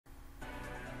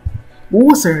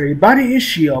What's up, everybody?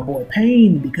 It's your boy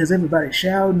Pain, because everybody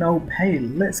shall know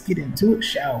pain. Let's get into it,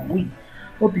 shall we?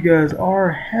 Hope you guys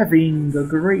are having a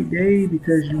great day,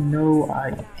 because you know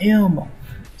I am.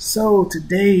 So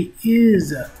today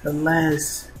is the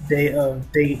last day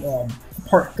of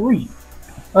part 3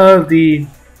 of the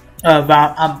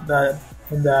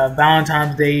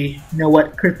Valentine's Day, you know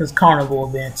what, Christmas Carnival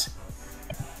event.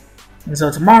 And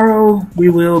so tomorrow we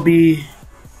will be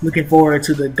looking forward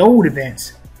to the gold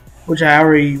event, which I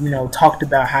already, talked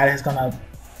about how that's gonna,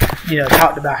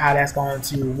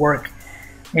 to work,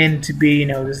 and to be,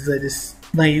 just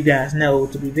letting you guys know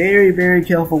to be very, very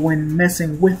careful when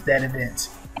messing with that event.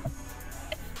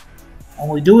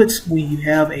 Only do it when you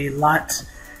have a lot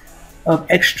of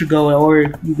extra gold, or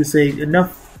you could say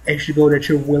enough extra gold that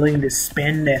you're willing to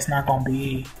spend. That's not gonna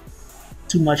be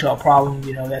too much of a problem.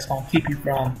 That's gonna keep you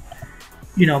from,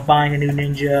 buying a new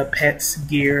ninja, pets,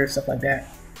 gear, stuff like that.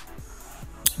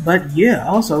 But yeah,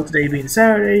 also today being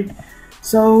Saturday,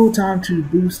 so time to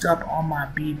boost up on my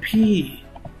BP.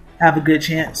 Have a good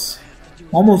chance,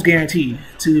 almost guaranteed,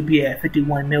 to be at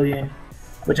 51 million,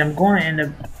 which I'm going to end up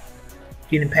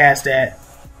getting past that.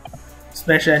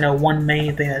 Especially, I know one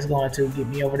main thing that's going to get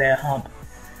me over that hump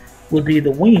would be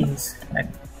the wings,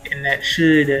 and that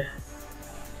should,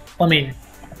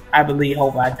 I believe,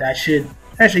 hope I should,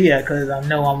 actually, yeah, because I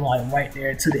know I'm like right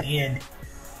there to the end.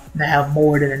 And I have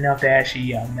more than enough to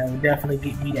actually, definitely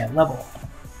get me that level.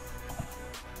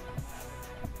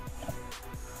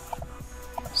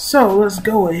 So let's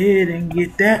go ahead and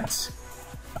get that.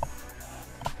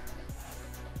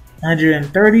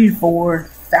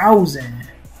 134,000,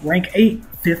 rank 8,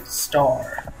 5th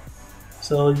star.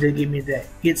 So they give me that,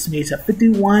 gets me to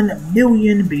 51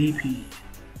 million BP,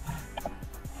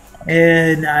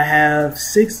 and I have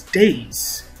 6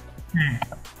 days.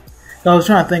 So I was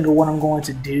trying to think of what I'm going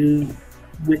to do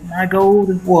with my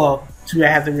gold. Well, I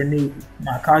have to renew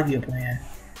my Camtasia plan.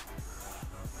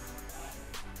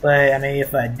 But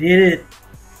if I did it,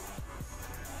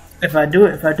 if I do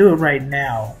it right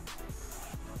now,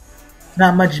 it's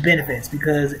not much benefits,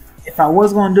 because if I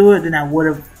was going to do it, then I would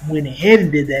have went ahead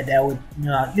and did that. That would, in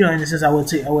a sense, I would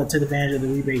take advantage of the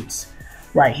rebates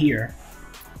right here.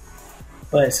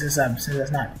 But since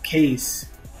that's not the case,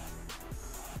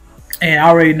 and I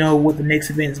already know what the next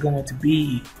event is going to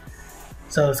be,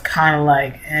 so it's kind of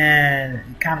like, and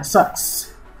it kind of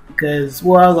sucks, because,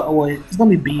 well, it's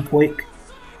going to be quick,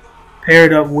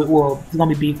 paired up with, it's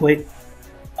going to be quick,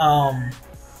 and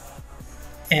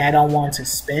I don't want to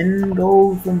spend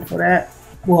gold for that.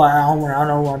 Well, I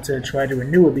don't want to try to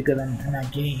renew it, because I'm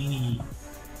not getting any,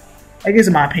 I guess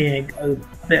in my opinion,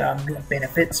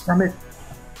 benefits from it.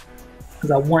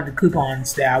 Because I want the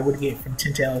coupons that I would get from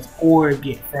Ten Tails or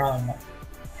get from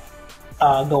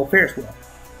Gold Ferris Wheel.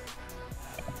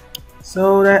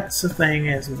 So that's the thing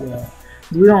as well.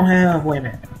 We don't have, wait a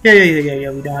minute. Yeah,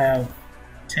 we don't have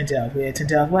Ten Tails. We had Ten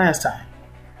Tails last time.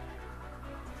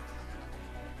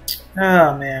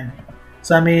 Oh man.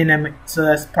 So so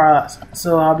that's probably,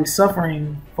 so I'll be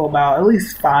suffering for about at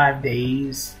least 5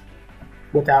 days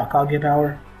without Camtasia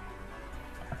power.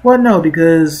 Well, no,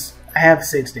 because I have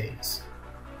 6 days.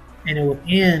 And it will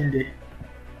end.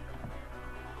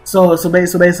 So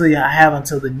basically, I have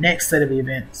until the next set of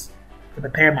events to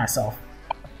prepare myself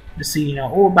to see,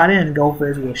 or by then Gold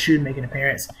Ferris Wheel should make an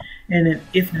appearance, and then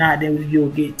if not, then you'll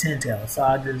get Ten Tails. So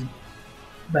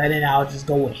by then I'll just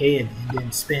go ahead and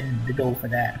then spend the gold for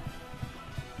that.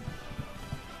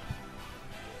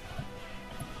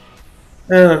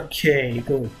 Okay,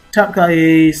 go top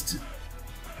case,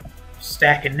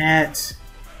 stacking that.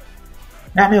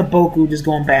 Not me a Boku, just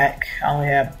going back. I only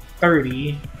have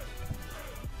 30.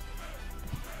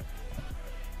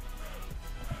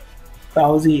 If I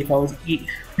was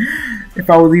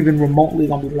even remotely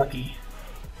gonna be lucky.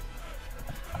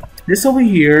 This over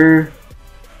here,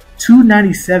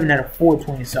 297 out of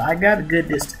 420, so I got a good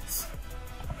distance.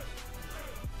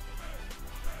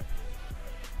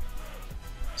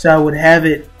 So I would have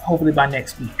it hopefully by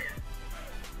next week.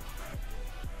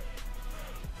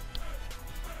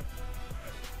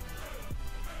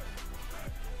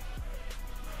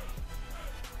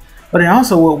 But then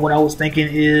also, what I was thinking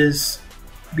is,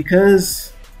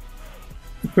 because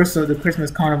the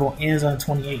Christmas Carnival ends on the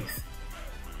 28th,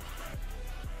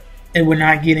 and we're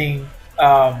not getting,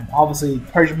 obviously,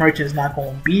 Persian Merchant is not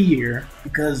going to be here,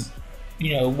 because,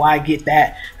 why get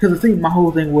that? Because my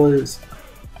whole thing was,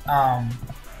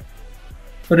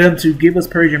 for them to give us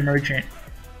Persian Merchant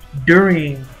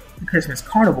during the Christmas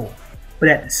Carnival, but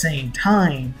at the same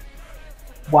time,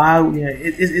 why,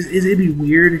 it'd be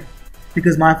weird.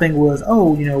 Because my thing was,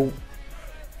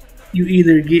 you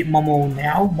either get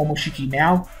Momoshiki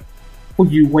now, or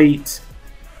you wait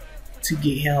to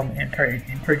get him in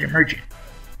Persian Merchant.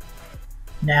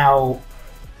 Now,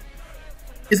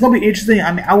 it's gonna be interesting.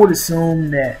 I mean, I would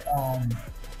assume that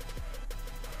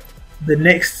the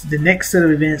next set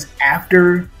of events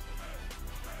after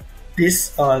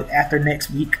this, after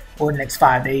next week or next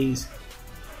 5 days,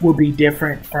 will be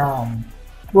different from.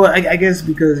 Well, I guess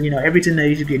because every 10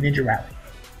 days you get Ninja Rally,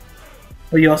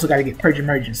 but you also got to get Persian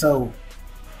Merchant. So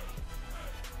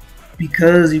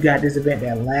because you got this event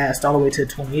that lasts all the way to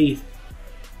the 28th,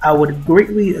 I would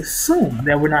greatly assume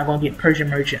that we're not going to get Persian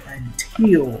Merchant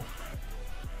until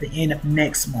the end of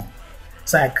next month.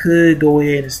 So I could go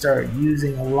ahead and start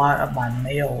using a lot of my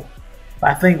mail.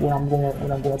 But I think what I'm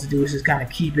going to do is just kind of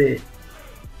keep it.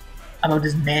 I'm gonna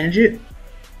just manage it.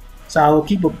 So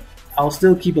I'll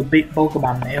still keep a big bulk of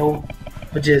my mail,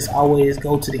 but just always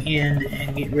go to the end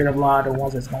and get rid of a lot of the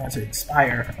ones that's going to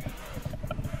expire,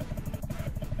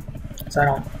 so I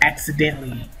don't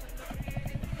accidentally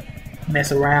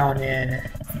mess around and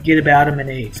forget about them and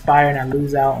they expire and I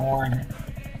lose out on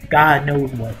God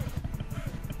knows what.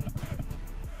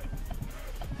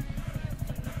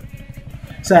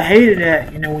 So I hated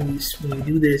that when you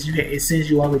do this, it sends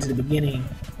you all the way to the beginning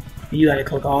and you gotta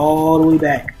click all the way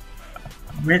back,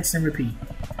 rinse and repeat.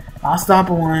 I'll stop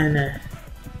on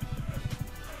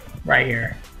right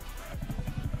here.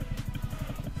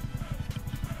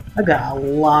 I got a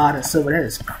lot of silver. That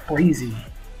is crazy.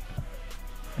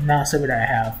 The amount of silver that I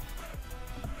have.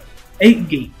 8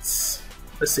 gates.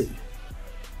 Let's see.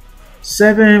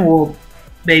 7. Well,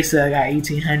 basically I got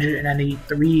 1,800 and I need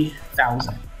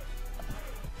 3,000.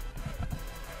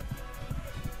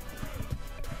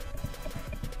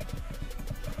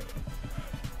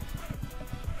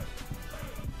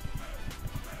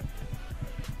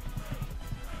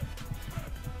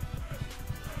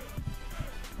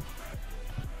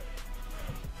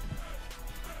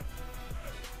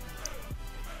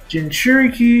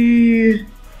 Jinchuriki.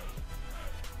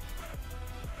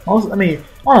 Most of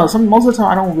the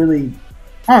time I don't really.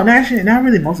 Oh, no, actually, not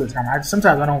really most of the time.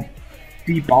 Sometimes I don't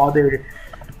be bothered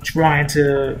trying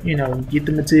to, get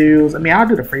the materials. I mean, I'll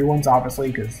do the free ones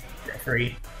obviously because they're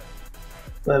free.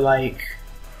 But like,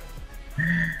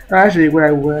 actually,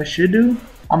 what I should do,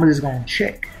 I'm just gonna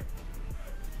check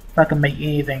if I can make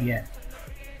anything yet.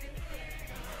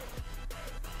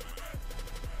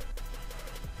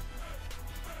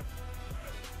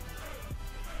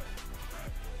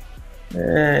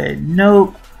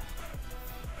 Nope.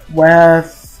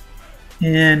 Wrath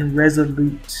and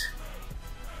Resolute.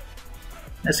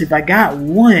 Let's see, if I got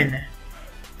one,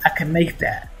 I can make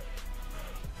that.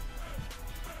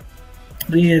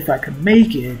 But even if I can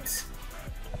make it,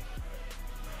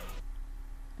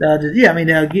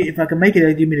 if I can make it,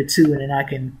 they'll give me the 2, and then I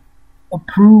can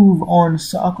approve on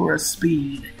Sakura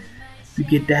Speed to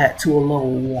get that to a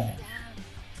level 1.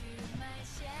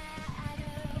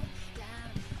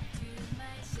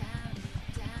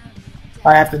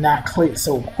 I have to not click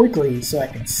so quickly so I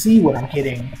can see what I'm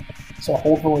hitting. So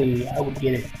hopefully I would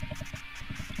get it.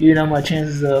 Even though my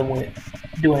chances of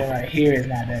doing it right here is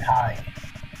not that high.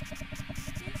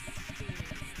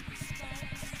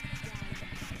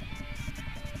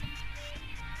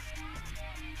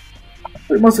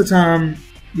 But most of the time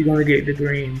you're going to get the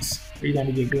greens. Or you're going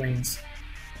to get greens.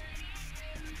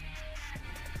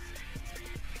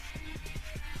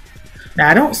 Now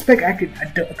I don't expect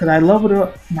because I leveled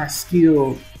up my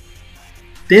skill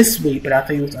this week, but I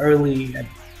think it was early. I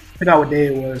forgot what day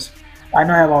it was. I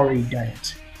know I've already done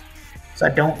it, so I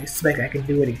don't expect I can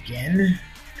do it again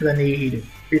because I need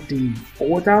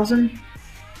 54,000.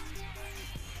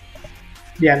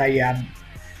 I'm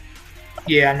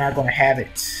not gonna have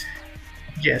it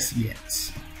just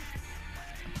yet.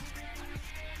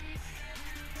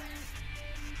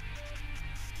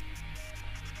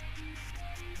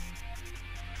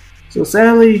 So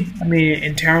sadly,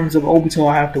 in terms of Obito,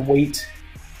 I have to wait.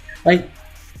 Like,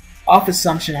 off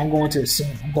assumption, I'm going to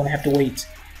assume I'm going to have to wait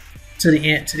to the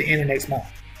end of next month.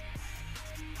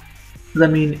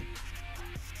 Because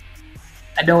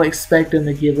I don't expect them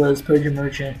to give us Persian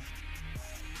Merchant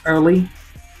early.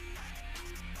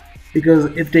 Because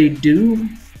if they do,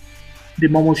 the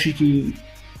Momoshiki,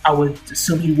 I would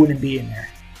assume he wouldn't be in there.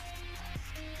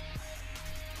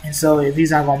 And so if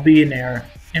he's not going to be in there,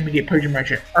 and we get Persian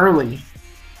Merchant early,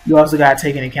 you also got to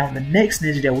take into account the next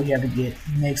ninja that we have to get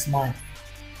next month,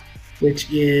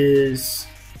 which is,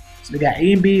 so we got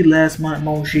A and B last month,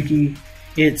 Momoshiki.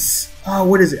 It's,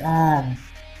 what is it? I'm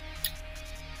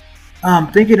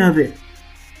thinking of it.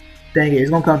 Dang it, it's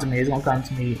gonna come to me. It's gonna come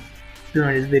to me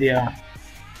during this video.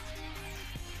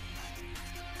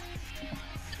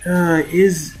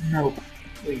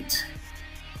 Wait.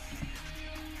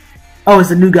 Oh, it's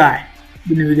the new guy.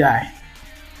 The new guy.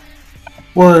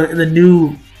 Well, the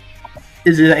new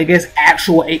is it? I guess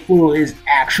actual 8. Well, is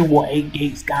actual 8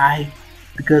 gates guy,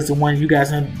 because the one you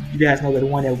guys know that the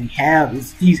one that we have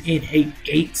is he's in 8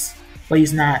 gates, but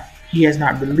he's not. He has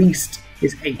not released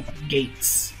his 8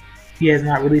 gates. He has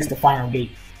not released the final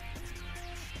gate.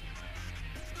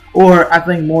 Or I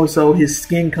think more so his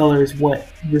skin color is what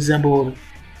resembled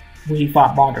when he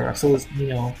fought Bondra. So it's, you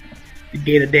know, the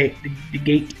gate of death, the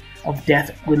gate of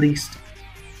death released,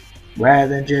 rather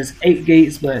than just 8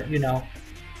 gates, but you know,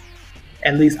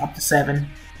 at least up to 7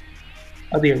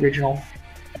 of the original.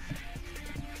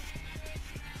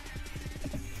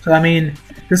 So I mean,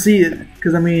 to see it,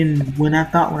 because I mean, when I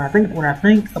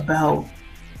think about,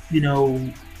 you know,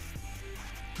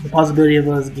 the possibility of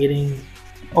us getting,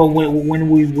 or when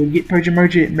we would get Purge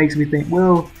Merchant, it makes me think,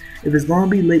 well, if it's gonna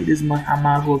be late this month, I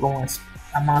might as well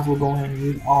go ahead and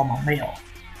use all my mail.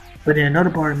 But then another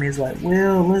part of me is like,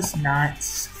 well, let's not,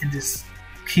 and just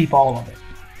keep all of it,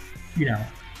 you know,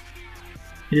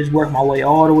 and just work my way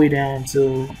all the way down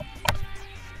until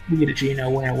we get it, you know,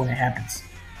 when it happens.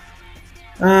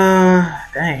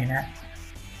 Dang,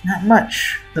 not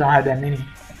much. I don't have that many.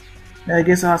 I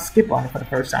guess I'll skip on it for the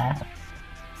first time.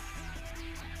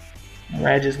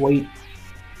 Alright, just wait.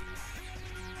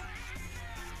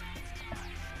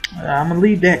 I'm gonna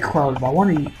leave that closed, but I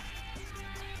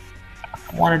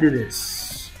want to do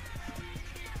this.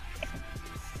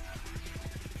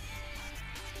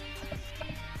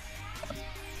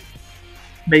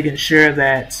 Making sure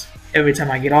that every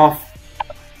time I get off,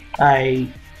 I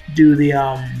do the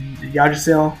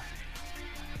Yggdrasil.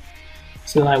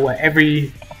 So like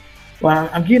what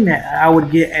I'm getting at, I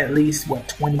would get at least what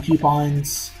 20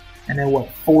 coupons, and then what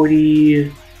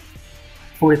 40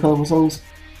 colorful souls,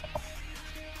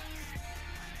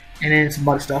 and then some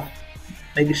other stuff.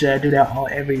 Making sure I do that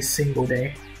every single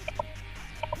day.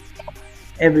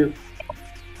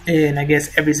 And I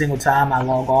guess every single time I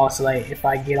log off. So like if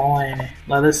I get on,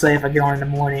 like let's say if I get on in the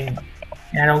morning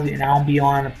and I don't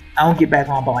get back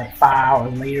on by like 5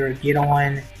 hours later, get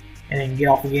on and then get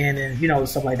off again, and you know,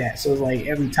 stuff like that. So it's like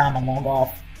every time I log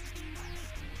off,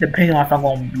 depending on if I'm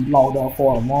going to be logged off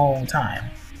for a long time,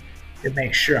 to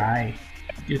make sure I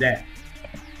do that,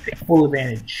 take full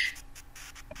advantage.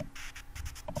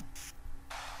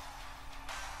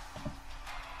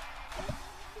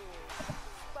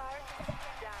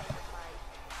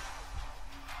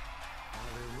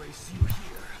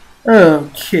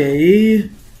 Okay,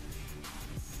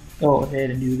 go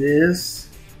ahead and do this.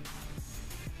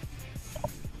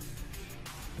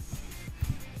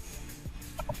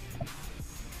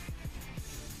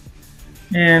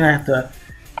 And I have to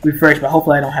refresh, but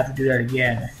hopefully I don't have to do that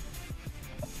again.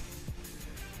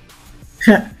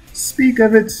 Speak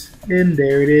of it, and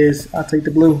there it is. I'll take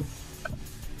the blue,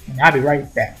 and I'll be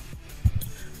right back.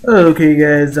 Okay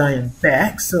guys, I am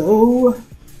back. So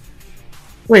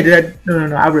wait,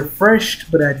 no, I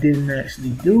refreshed, but I didn't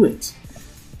actually do it.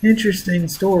 Interesting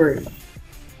story.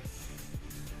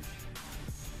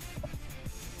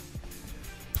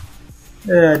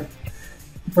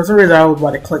 For some reason I was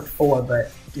about to click 4, but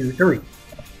do 3.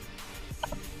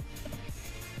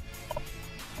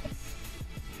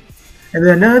 And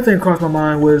then another thing crossed my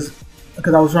mind was,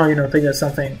 because I was trying, you know, think of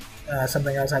something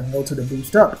else I can go to to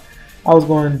boost up. I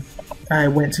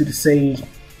went to the Sage,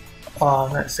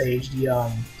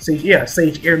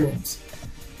 Sage Heirlooms,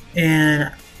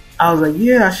 and I was like,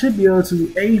 yeah, I should be able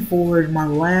to A-forge my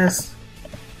last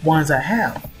ones I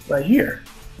have right here.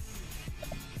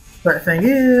 But the thing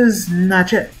is,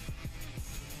 not yet.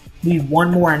 Need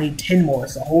 1 more, I need 10 more,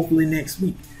 so hopefully next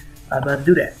week I'll be able to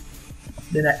do that.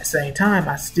 Then at the same time,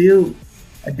 I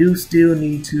do still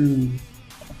need to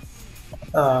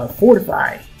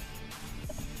fortify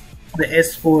the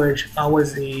S-Forge. What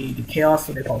is the Chaos?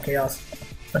 What they call Chaos?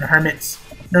 For the Hermits?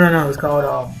 No, it's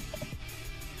called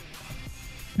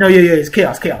no, yeah, it's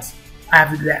Chaos. I have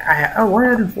to do that. Why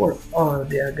did I do 4? Oh,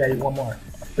 yeah, I gotta do 1 more.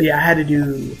 But yeah,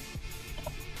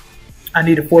 I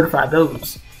need to fortify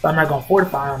those. But I'm not gonna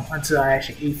fortify them until I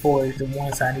actually A-forge the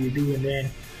ones I need to do, and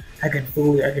then I can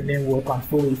then work on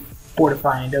fully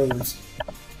fortifying those.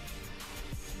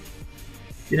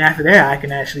 Then after that, I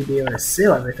can actually be able to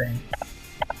sell everything.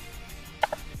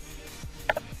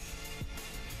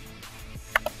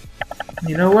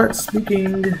 You know what?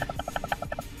 Speaking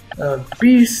of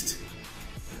beast,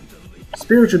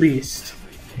 spiritual beast,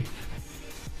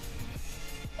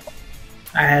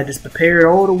 I had this prepared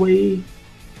all the way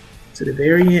to the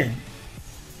very end.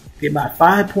 Get my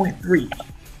 5.3.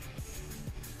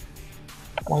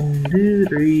 1, 2,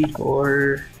 3,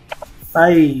 4,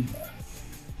 5.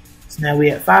 So now we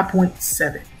at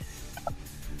 5.7.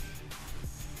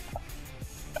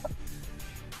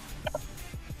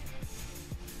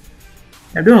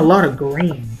 I'm doing a lot of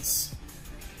greens.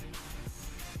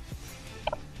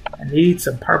 I need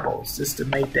some purples just to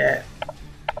make that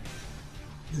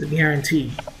as a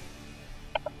guarantee.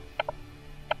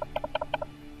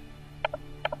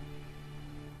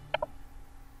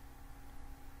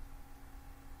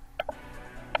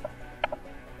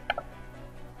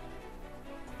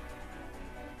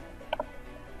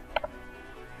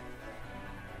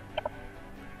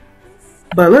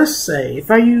 But let's say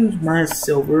if I use my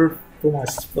silver for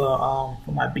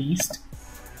my beast,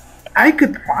 I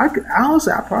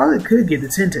probably could get the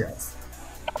 10 tails.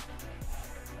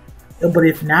 But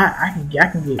if not, I can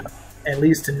get at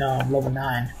least to level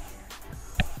 9.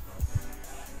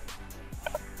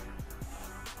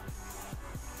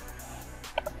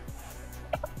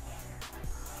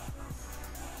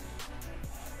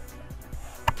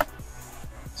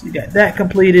 So you got that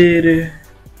completed.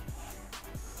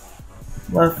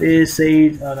 Left is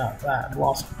saved. Oh no, I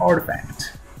lost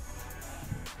artifact.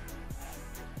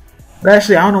 But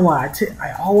actually, I don't know why.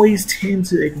 I always tend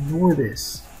to ignore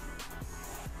this.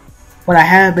 But I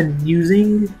have been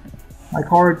using my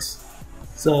cards.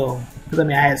 So, because I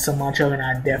mean, I had so much of it, and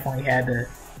I definitely had to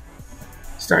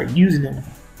start using them,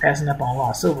 passing up on a lot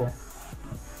of silver.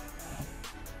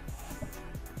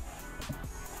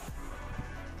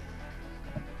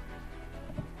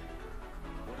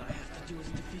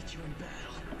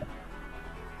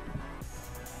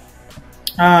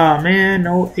 Ah man,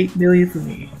 no 8 million for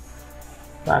me.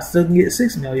 But I still can get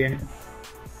 6 million.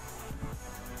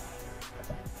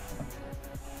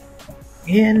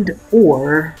 And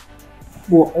or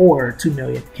 2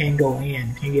 million. Can go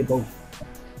in. Can get both.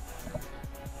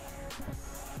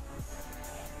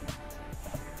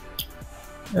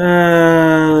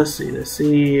 Let's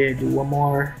see. Do one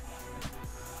more.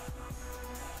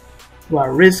 Do I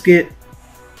risk it?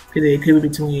 Because it could be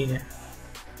between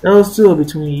those two, or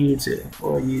between you two,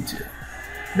 or you two.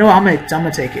 No, I'm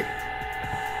gonna take it.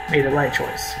 Made the right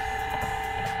choice.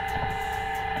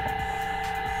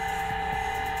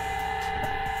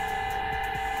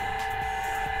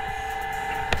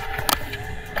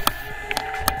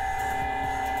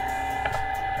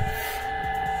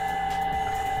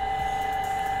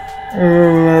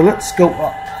 Let's go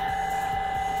up.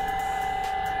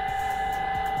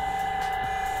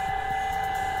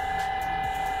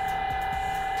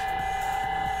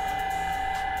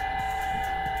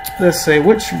 Let's say,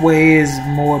 which way is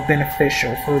more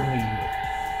beneficial for me?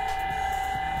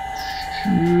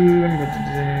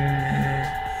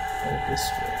 Go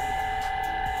this way.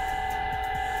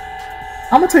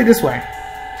 I'm gonna take this way.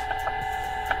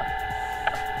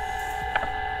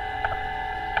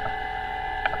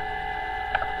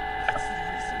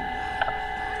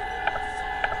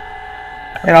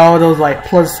 And all those like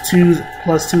 +2s,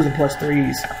 and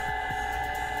 +3s.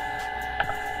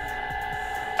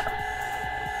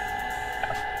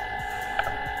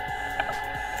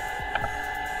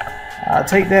 I'll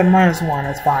take that -1,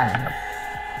 that's fine.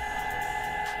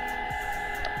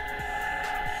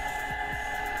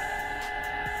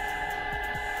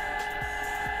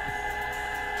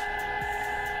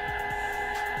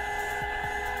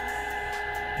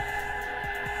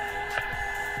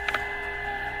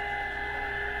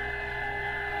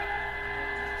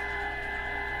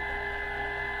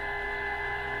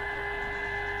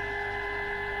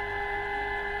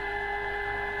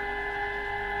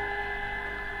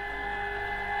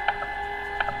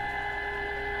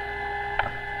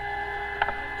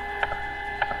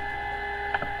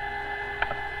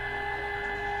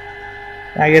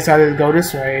 I guess I'll just go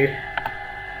this way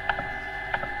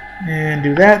and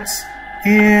do that,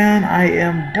 and I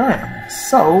am done.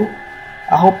 So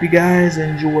I hope you guys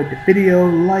enjoyed the video.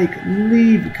 Like,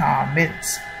 leave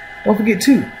comments, don't forget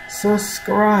to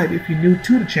subscribe if you're new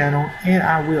to the channel, and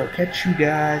I will catch you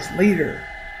guys later.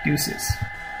 Deuces.